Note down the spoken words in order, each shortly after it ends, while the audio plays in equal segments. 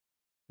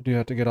I do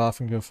have to get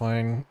off and go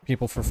find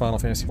people for Final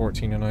Fantasy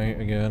XIV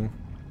tonight again,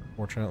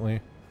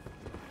 fortunately.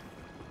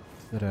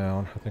 Sit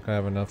down. I think I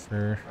have enough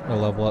for a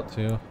level up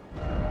too.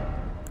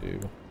 Do.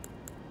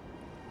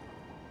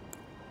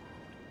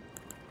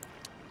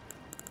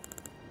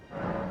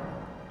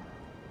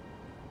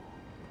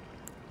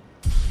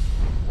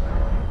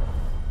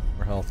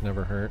 More health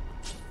never hurt.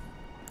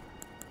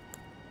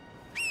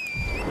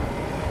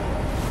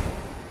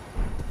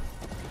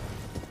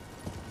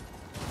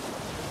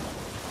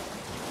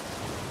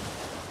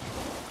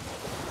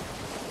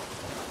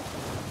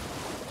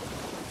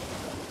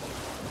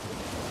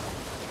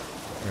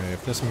 Alright,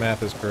 if this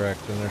map is correct,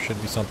 then there should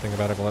be something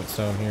about a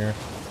glintstone here.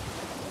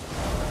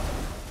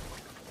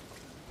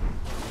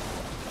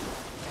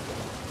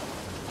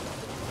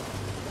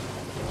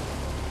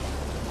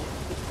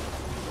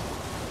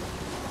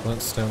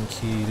 Glintstone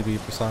Key, to be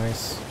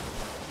precise.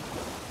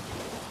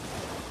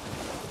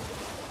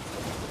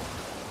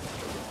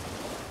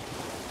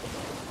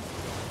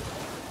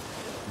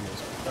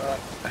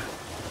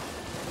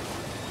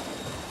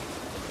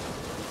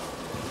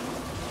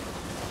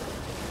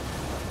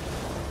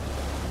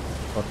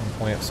 Fucking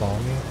plant saw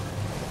me.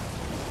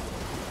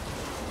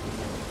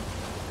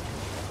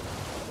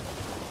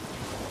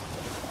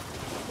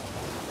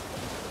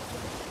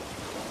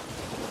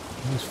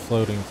 These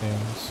floating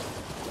things.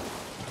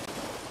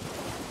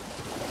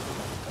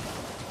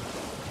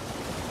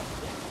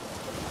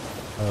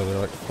 Oh,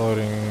 they're like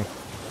floating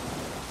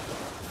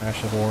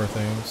ash of war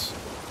things.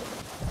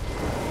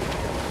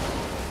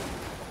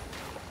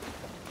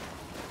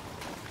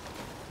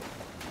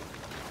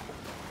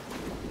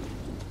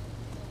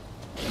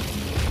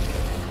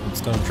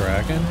 Stone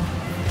dragon?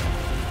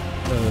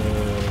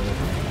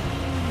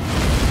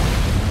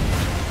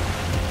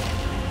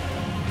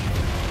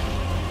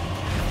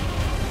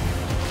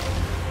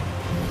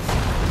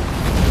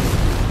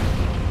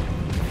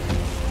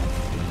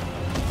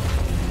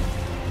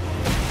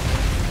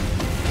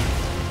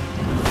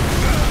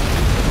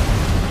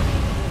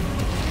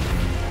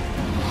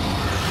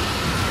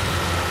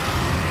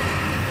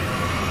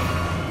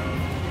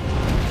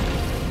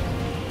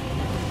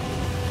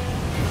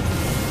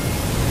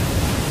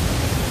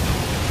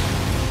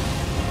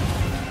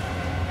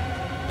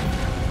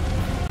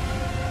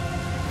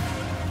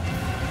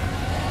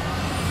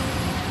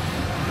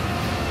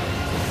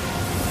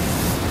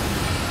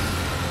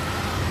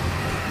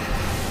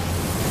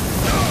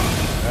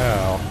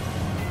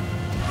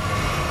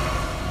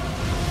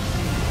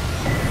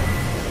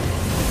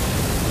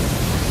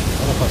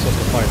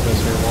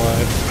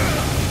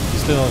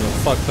 Dealing a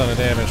fuck ton of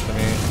damage to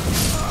me.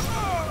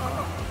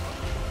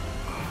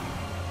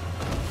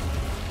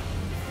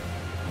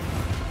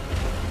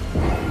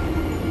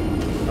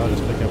 I'll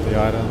just pick up the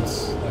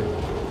items. Like,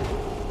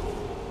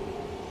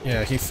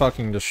 yeah, he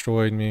fucking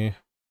destroyed me.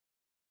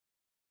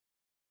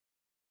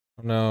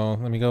 Oh no,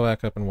 let me go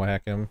back up and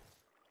whack him.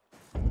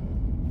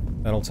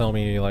 That'll tell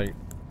me, like,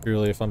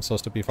 truly if I'm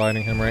supposed to be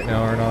fighting him right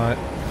now or not.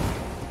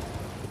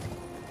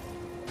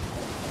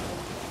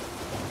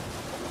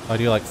 If I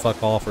do like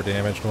fuck all for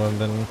damage to him,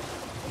 then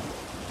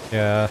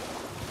yeah,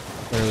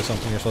 clearly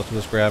something you're supposed to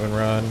just grab and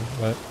run,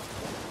 but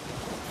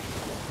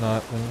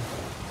not, then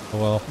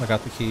oh well, I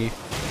got the key.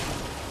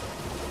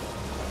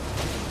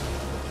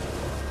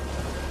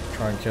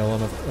 Try and kill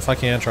him. If I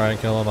can try and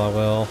kill him, I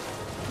will.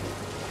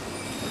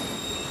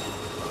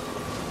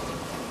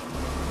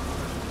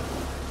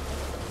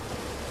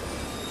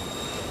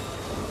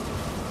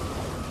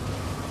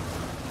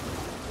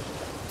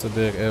 It's a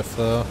big if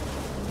though.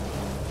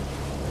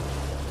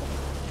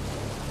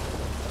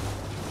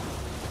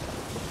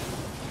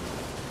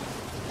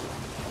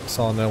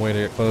 Saw no way to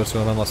get close to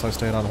him unless I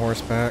stayed on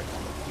horseback,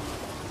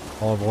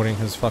 while avoiding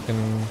his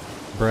fucking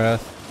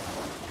breath.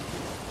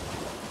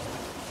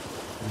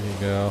 There you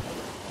go.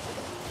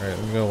 Alright,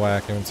 let me go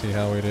whack him and see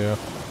how we do.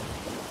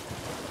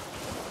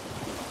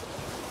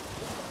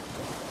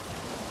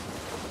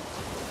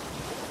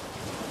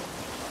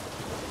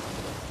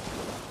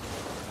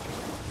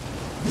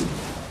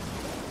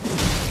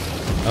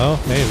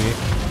 Oh,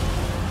 maybe.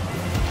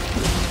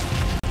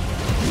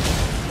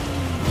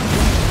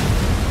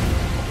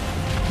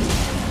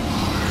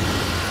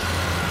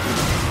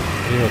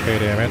 Okay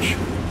damage.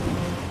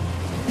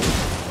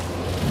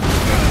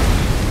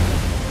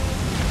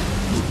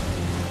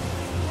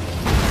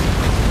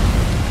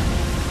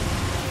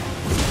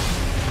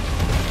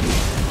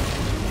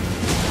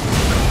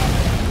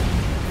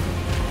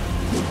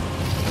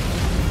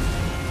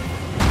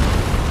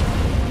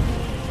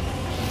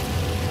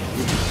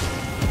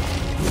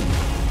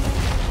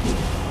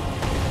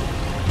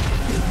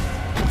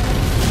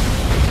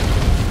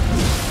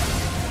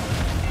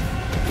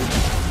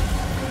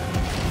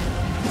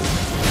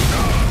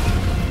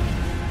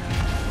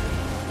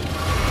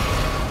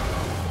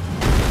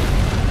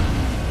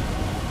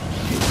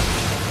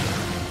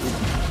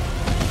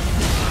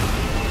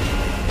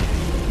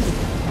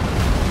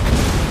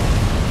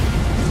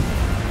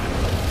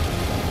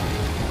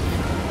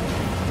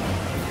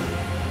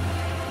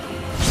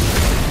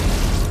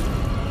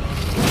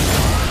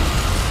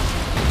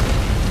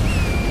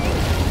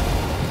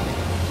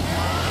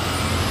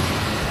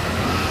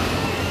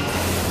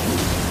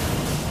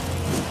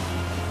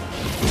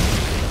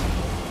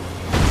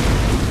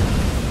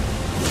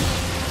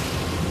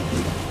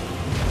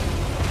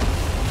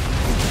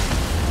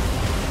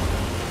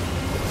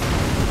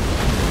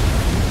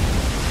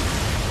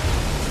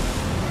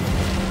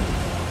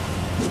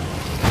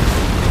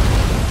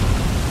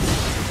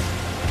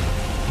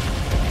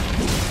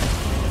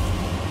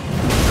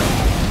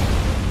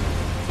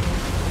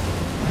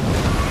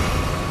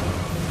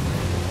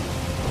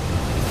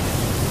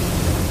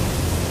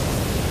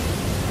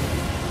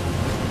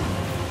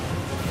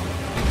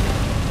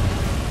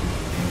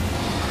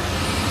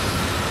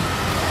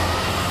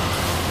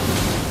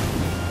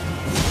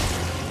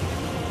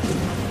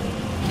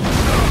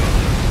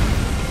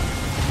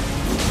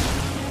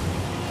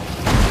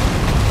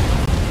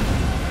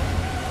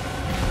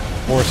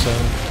 Horse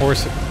him.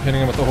 Horse,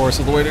 hitting him with the horse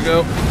is the way to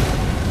go.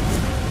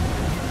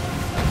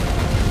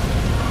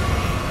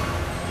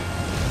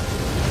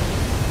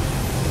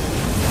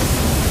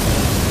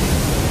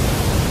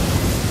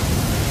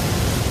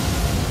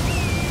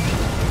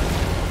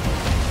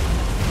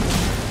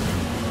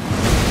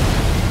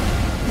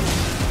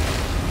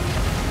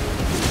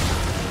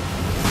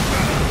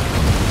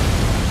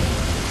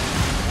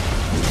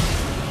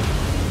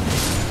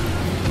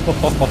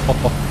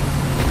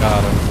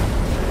 Got him.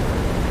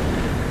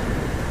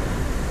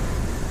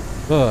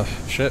 Ugh,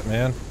 shit,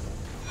 man.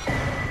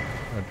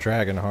 A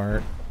dragon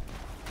heart.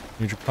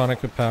 New draconic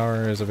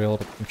power is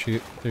available from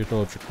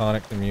Cathedral of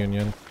Draconic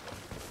Communion.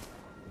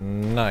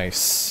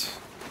 Nice.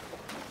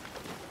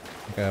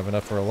 I think I have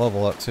enough for a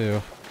level up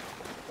too.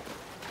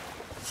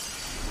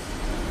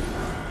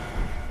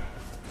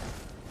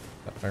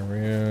 Got my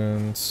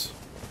runes.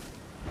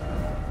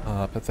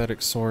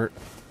 Pathetic sort.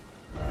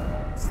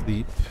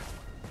 Sleep.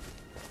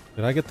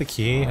 Did I get the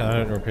key?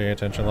 I didn't pay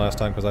attention last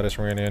time because I just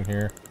ran in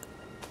here.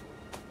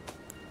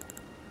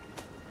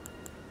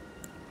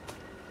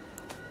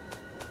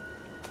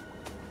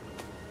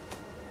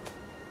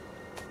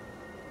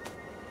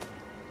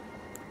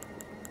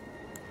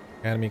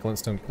 Academy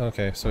Glintstone.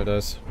 Okay, so it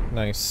does.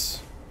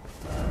 Nice.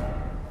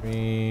 Let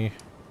me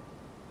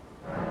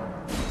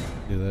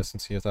do this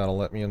and see if that'll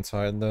let me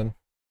inside then.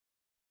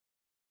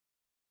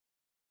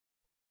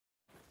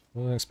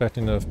 Wasn't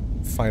expecting to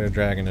fight a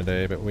dragon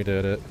today, but we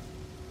did it.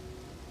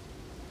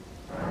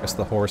 Guess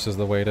the horse is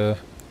the way to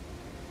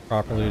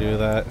properly do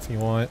that if you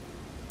want.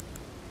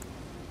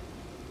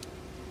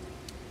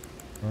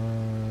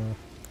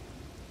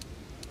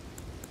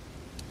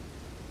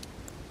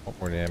 Want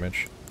more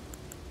damage.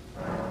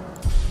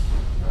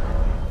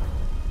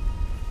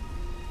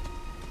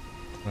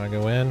 Can I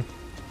go in?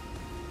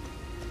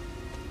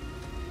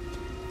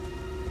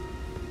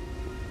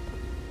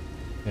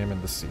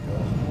 Examine the seal.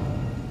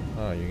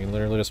 Oh, you can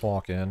literally just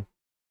walk in.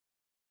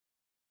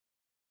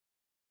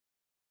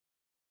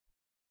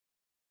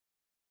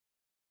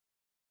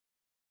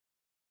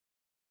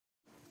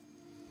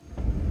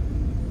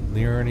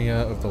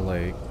 Liurnia of the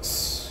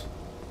Lakes.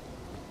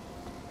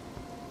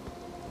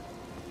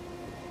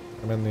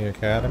 I'm in the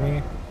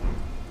academy.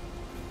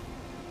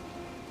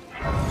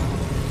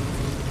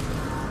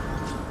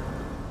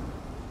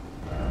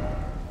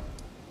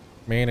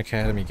 Main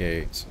academy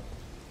gate.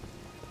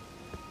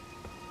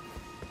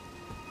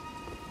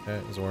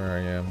 That is where I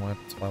am. What?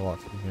 If I walk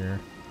through here,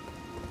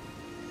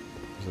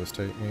 does this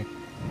take me?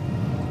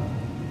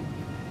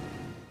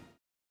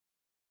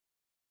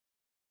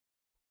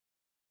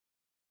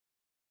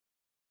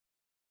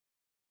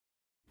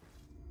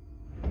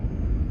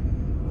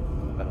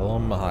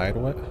 Elm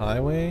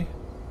Highway?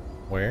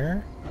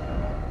 Where?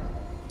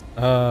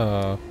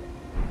 Oh.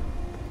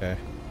 Okay.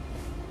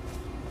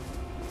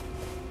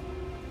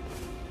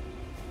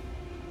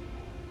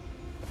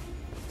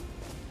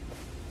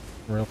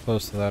 Real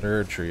close to that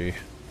Erd tree.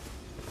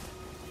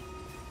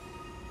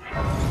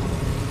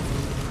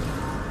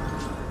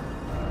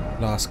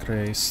 Las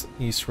Grace,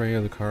 East Ray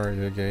of the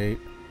Lucaria Gate.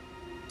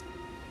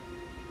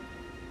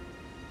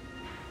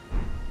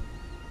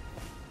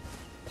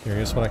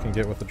 Curious what I can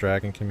get with the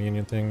Dragon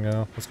Communion thing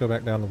now. Let's go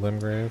back down to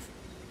Limgrave.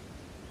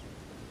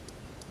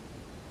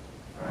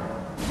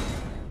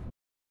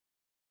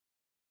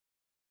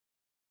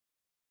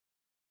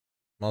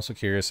 I'm also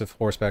curious if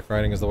horseback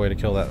riding is the way to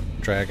kill that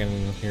dragon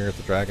here at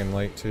the Dragon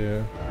Lake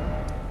too.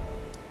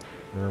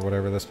 Or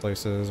whatever this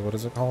place is. What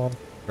is it called?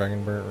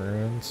 Dragonburnt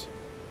Ruins.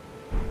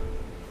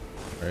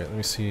 Alright, let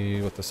me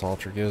see what this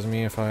altar gives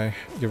me if I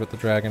give it the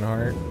dragon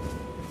heart.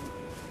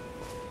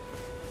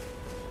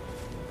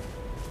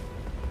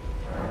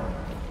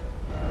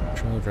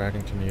 Control of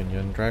Dragon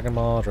Communion. Dragon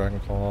Maw, Dragon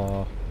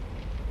Claw,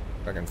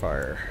 Dragon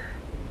Fire.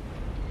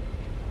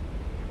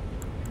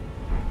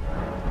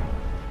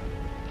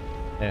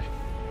 Eh. I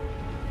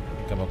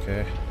think I'm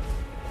okay.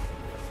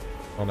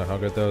 I don't know how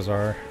good those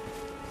are.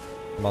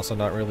 I'm also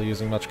not really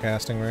using much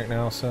casting right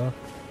now, so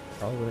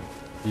probably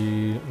wouldn't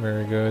be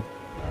very good.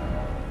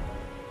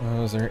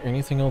 Is there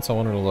anything else I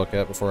wanted to look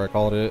at before I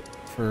called it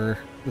for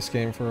this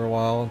game for a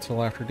while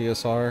until after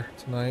DSR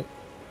tonight?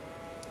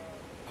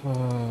 I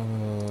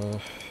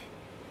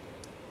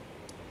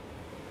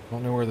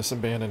don't know where this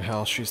abandoned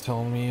house she's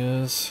telling me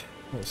is.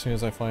 As soon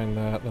as I find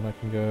that, then I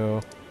can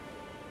go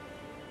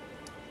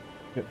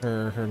get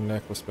her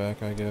necklace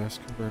back, I guess.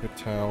 Converted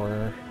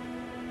tower.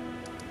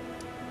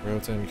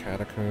 Roads and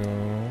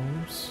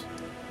catacombs.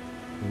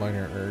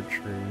 Minor Erd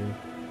tree.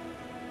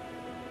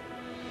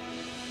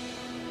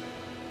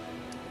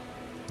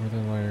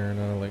 Northern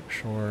Liurnia,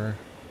 Lakeshore.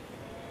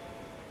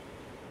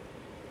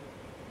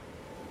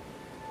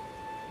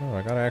 Oh,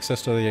 I got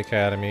access to the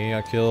academy.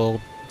 I killed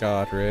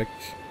Godric.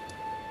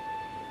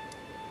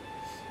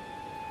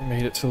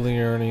 Made it to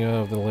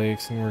Liurnia of the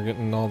Lakes, and we're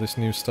getting all this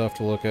new stuff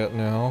to look at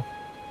now.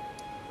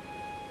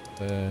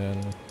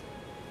 Then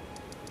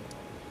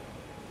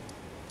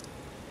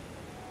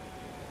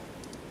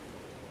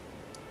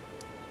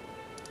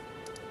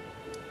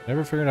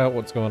Never figured out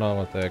what's going on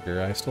with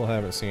Edgar. I still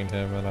haven't seen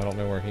him, and I don't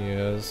know where he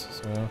is,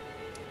 so...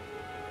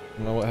 I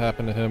don't know what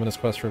happened to him in his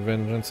quest for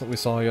vengeance that we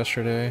saw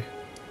yesterday.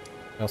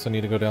 I also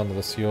need to go down to the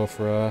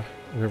Siofra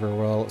River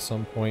well at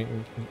some point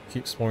and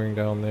keep exploring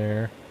down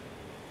there.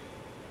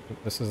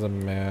 This is a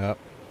map.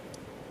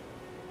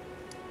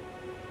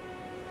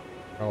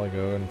 Probably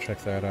go and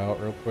check that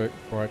out real quick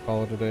before I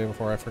call it a day,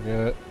 before I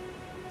forget.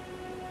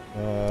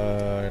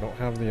 I don't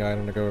have the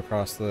item to go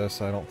across this,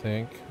 I don't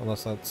think.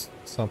 Unless that's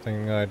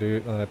something that I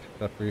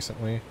picked up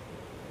recently.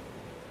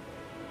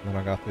 And then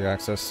I got the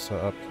access to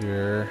up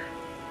here.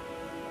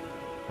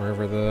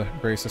 Wherever the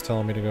brace is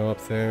telling me to go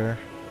up there.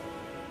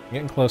 I'm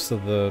getting close to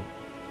the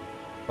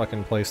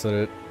fucking place that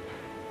it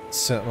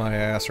sent my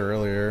ass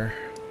earlier.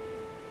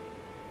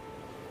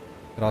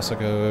 Could also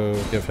go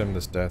give him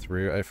this death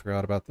root. I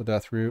forgot about the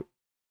death root.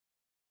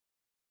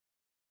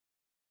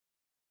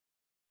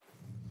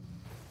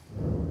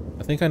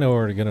 I think I know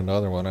where to get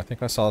another one. I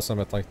think I saw some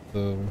at like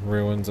the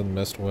ruins in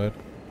Mistwood.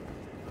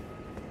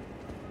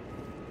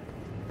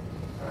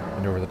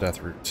 I know where the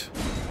death root.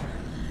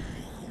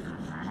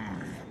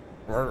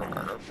 I'm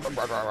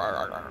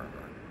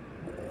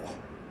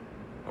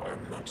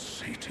not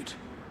sated.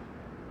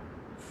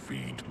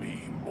 Feed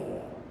me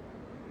more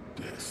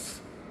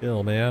death.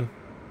 Kill, man.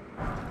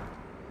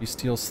 You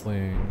steal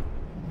sling.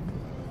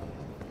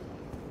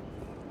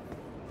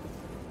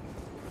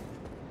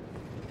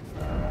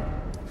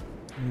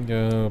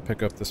 Go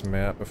pick up this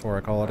map before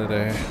I call it a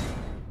day.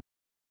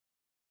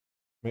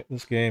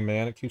 This game,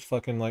 man, it keeps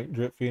fucking like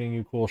drip feeding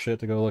you cool shit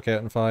to go look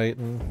at and fight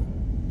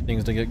and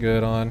things to get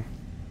good on.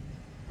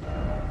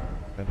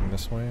 Heading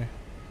this way.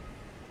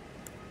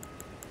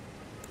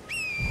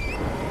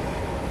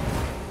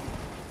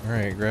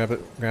 Alright, grab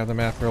the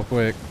map real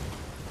quick.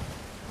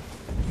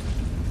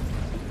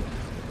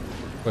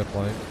 Quick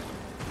light.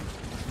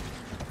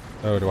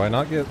 Oh, do I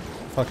not get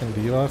fucking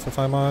debuff if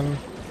I'm on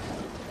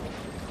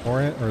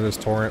Torrent? Or is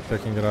Torrent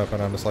picking it up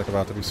and I'm just like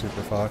about to be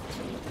super fucked?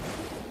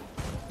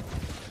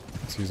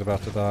 So he's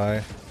about to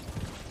die.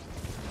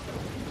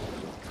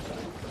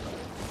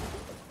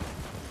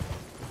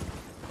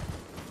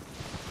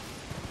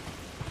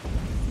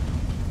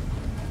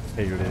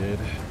 Hated.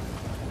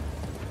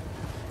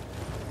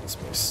 This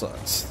place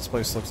sucks. This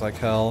place looks like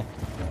hell.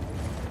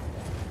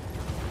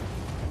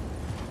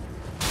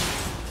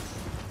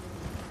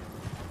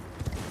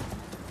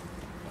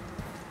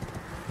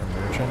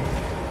 Merchant.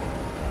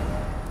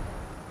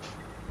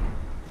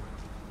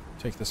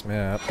 Take this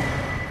map.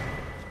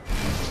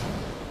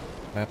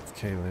 Map of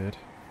Caelid.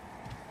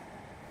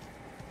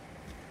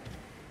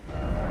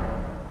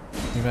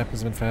 New map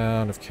has been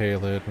found of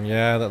Caelid. And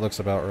yeah, that looks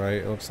about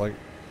right. It looks like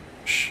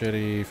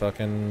shitty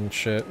fucking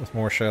shit with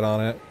more shit on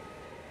it.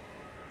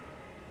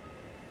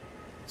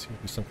 See,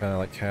 some kind of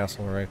like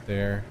castle right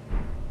there.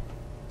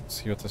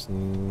 Let's see what this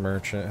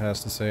merchant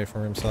has to say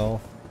for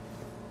himself.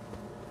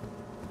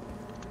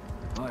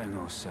 Buying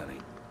or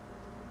selling?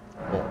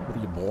 Oh, what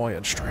are you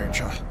buying,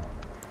 stranger?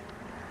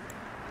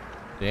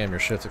 Damn, your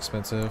shit's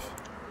expensive.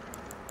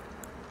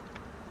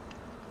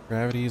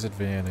 Gravity's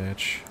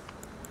advantage.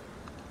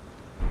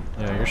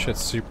 Yeah, your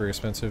shit's super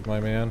expensive,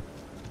 my man.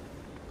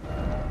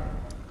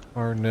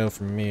 Hard no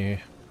from me.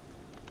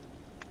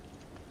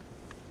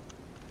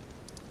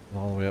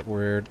 All the way up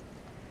where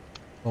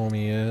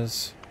homie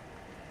is.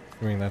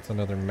 Assuming that's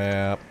another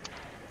map.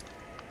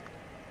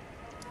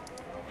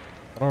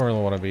 I don't really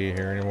want to be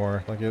here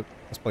anymore. Like,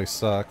 this place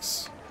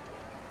sucks.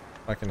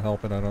 If I can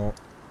help it,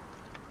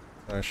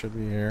 I should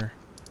be here.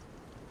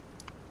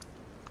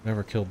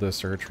 Never killed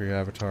this Erdtree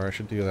avatar. I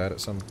should do that at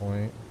some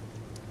point.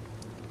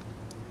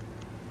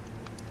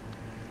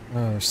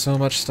 Oh, there's so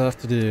much stuff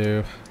to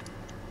do.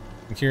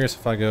 I'm curious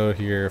if I go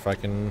here, if I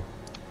can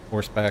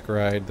horseback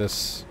ride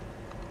this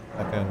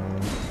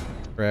fucking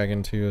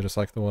dragon too, just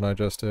like the one I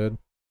just did.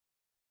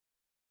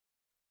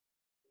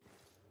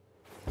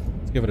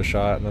 Let's give it a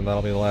shot, and then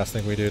that'll be the last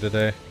thing we do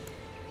today.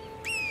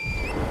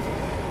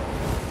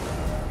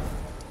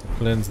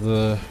 Cleanse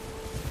the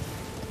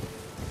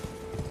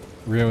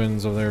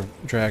ruins of their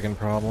dragon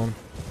problem.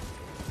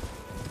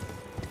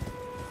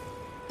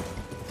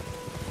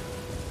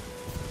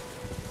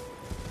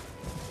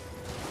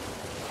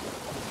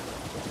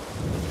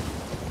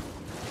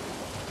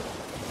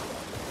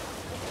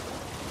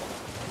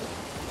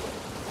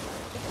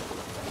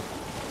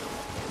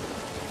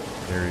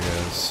 There he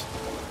is.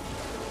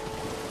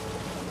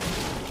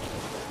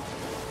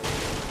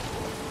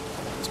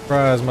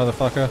 Surprise,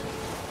 motherfucker.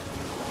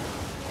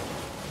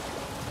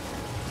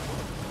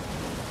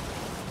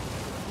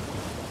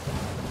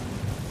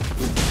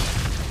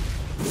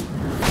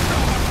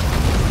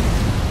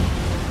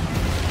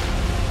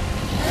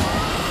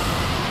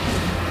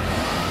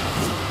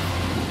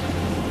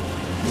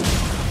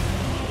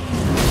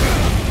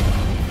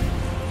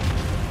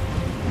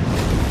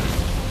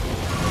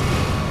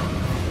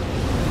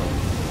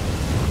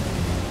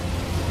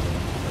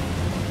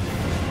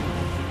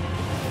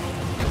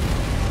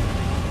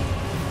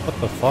 What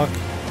the fuck?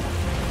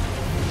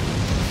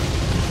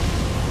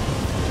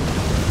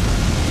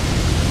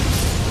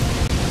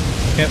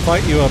 Can't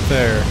fight you up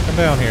there. Come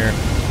down here.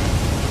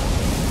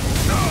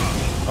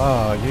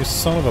 Ah, you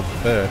son of a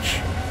bitch.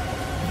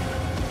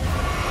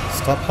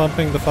 Stop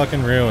humping the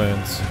fucking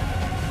ruins.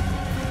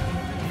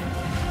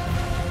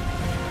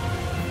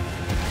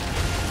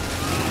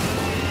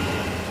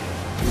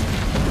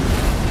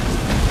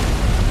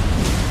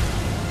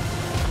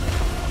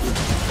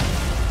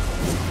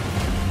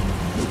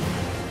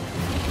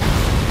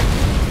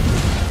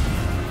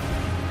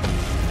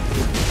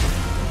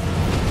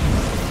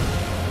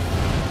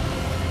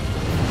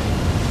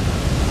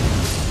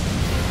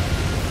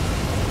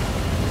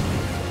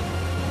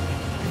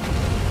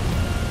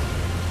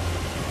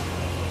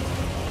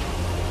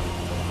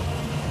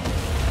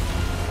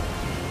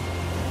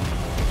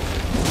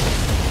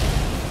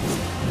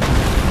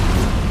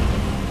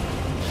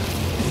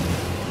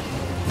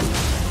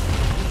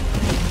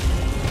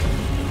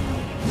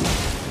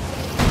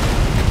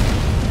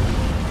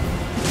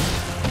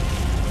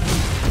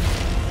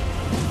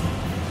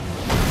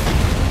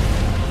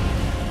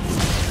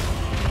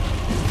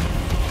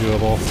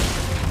 Doable.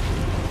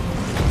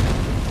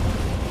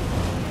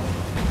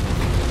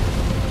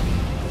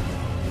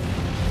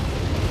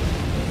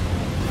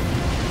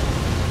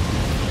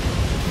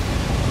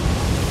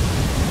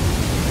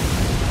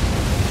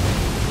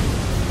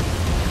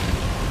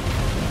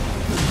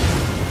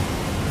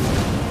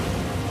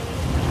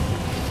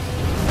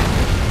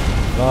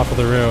 Off of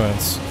the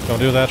ruins. Don't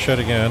do that shit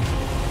again.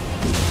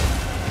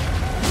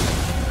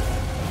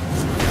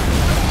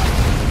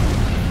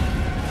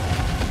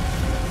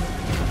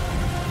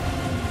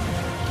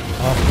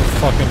 Off the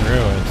fucking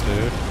ruins,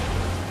 dude.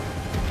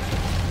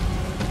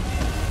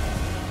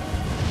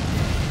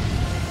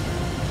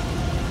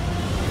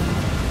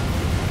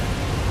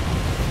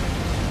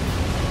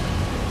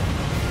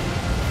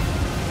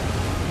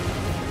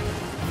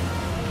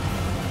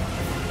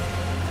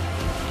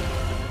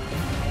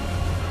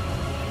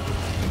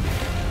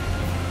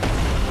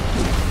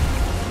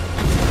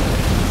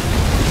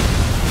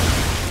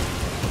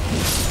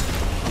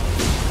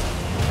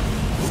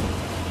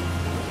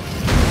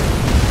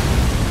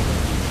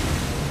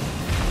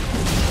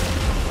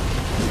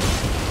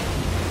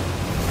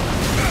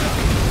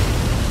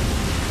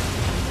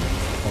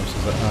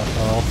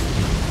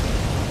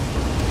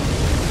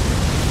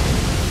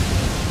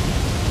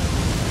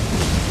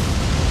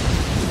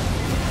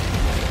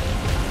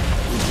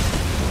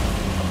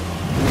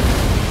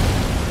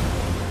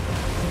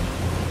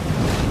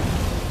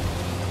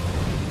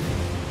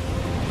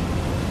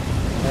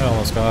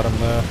 Got him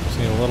though. Just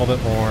need a little bit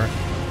more.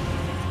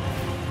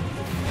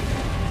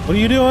 What are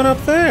you doing up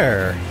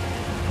there,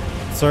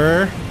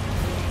 sir?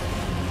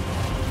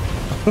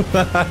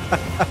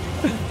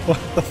 What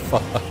the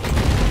fuck?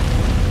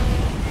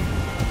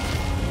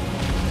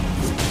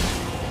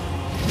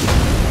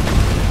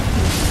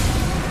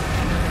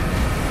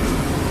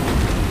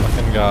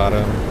 Fucking got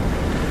him.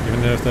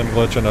 Even if I'm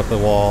glitching up the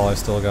wall, I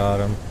still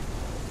got him.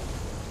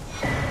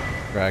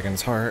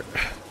 Dragon's Heart.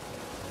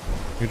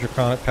 Your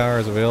draconic power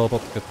is available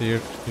to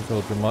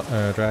Cathedral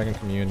Dragon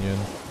Communion.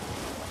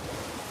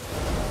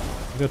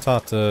 I'm gonna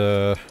talk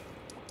to...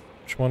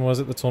 Which one was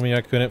it that told me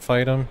I couldn't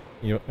fight him?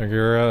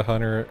 Agura,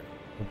 Hunter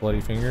with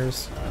Bloody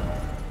Fingers?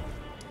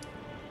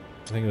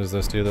 I think it was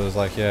this dude that was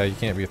like, yeah, you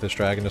can't beat this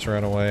dragon, just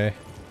run away.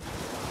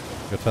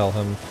 Go tell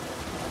him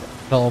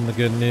the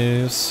good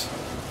news.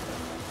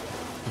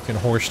 You can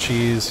horse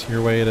cheese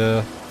your way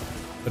to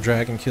a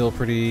dragon kill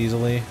pretty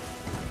easily.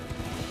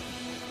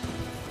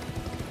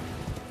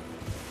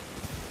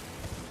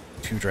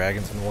 2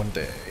 dragons in one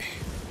day.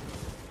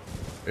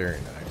 Very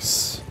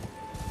nice.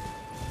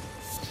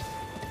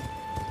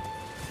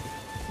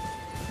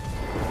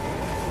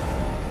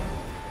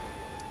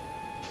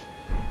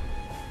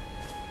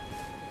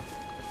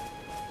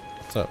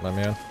 What's up, my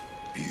man?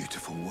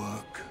 Beautiful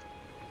work.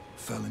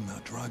 Felling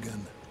that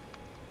dragon.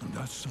 And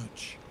as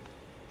such,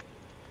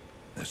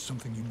 there's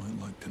something you might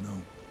like to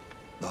know.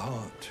 The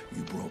heart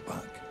you brought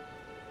back.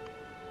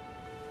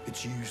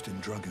 It's used in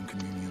Dragon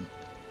Communion.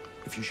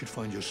 If you should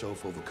find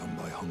yourself overcome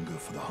by hunger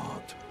for the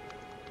heart,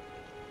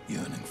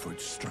 yearning for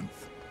its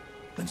strength,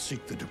 then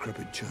seek the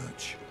decrepit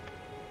church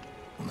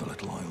on the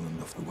little island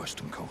off the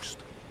western coast.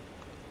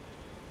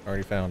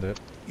 Already found it.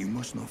 You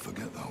must not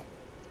forget, though,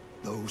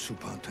 those who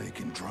partake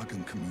in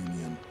Dragon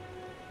Communion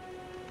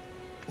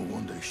will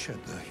one day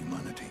shed their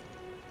humanity,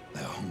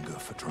 their hunger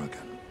for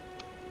dragon,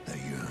 their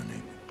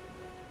yearning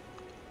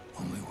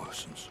only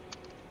worsens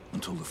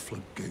until the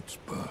floodgates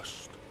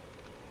burst,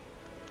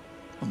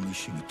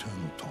 unleashing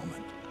eternal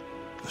torment,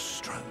 the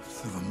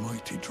strength of a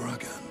mighty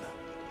dragon.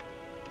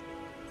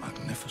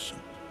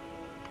 Magnificent,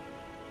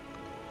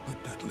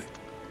 but deadly.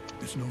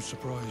 It's no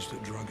surprise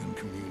that Dragon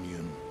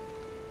Communion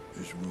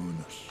is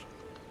ruinous.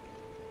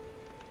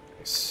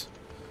 Nice.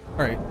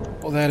 Alright,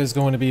 well that is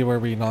going to be where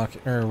we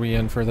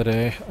end for the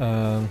day.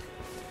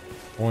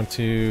 Going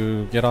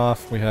to get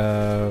off. We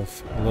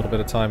have a little bit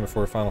of time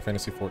before Final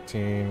Fantasy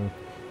XIV.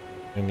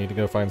 I need to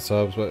go find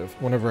subs, but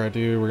whenever I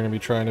do, we're going to be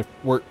trying to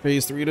work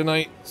Phase 3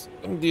 tonight.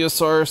 I'm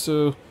DSR,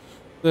 so if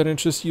that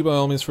interests you, by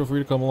all means, feel free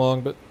to come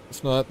along, but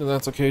If not, then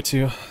that's okay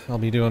too. I'll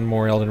be doing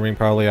more Elden Ring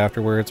probably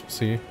afterwards, we'll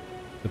see.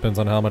 Depends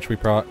on how much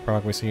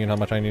prog we see and how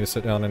much I need to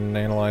sit down and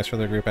analyze for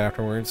the group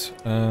afterwards.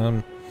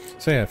 So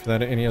yeah, if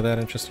any of that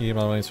interests you,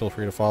 by all means feel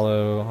free to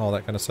follow, all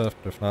that kind of stuff,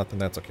 but if not, then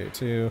that's okay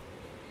too.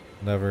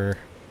 Never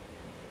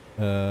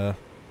have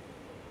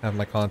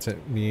my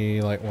content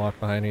be like locked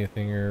behind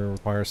anything or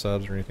require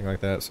subs or anything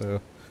like that,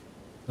 so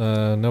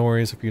no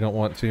worries if you don't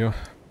want to.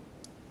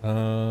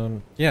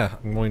 Yeah,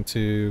 I'm going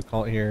to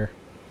call it here.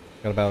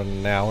 Got about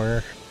an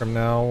hour from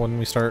now when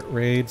we start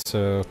raids,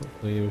 so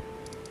hopefully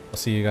I'll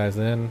see you guys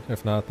then.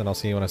 If not, then I'll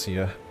see you when I see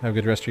you. Have a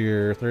good rest of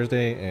your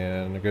Thursday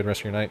and a good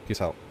rest of your night.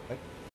 Peace out. Bye.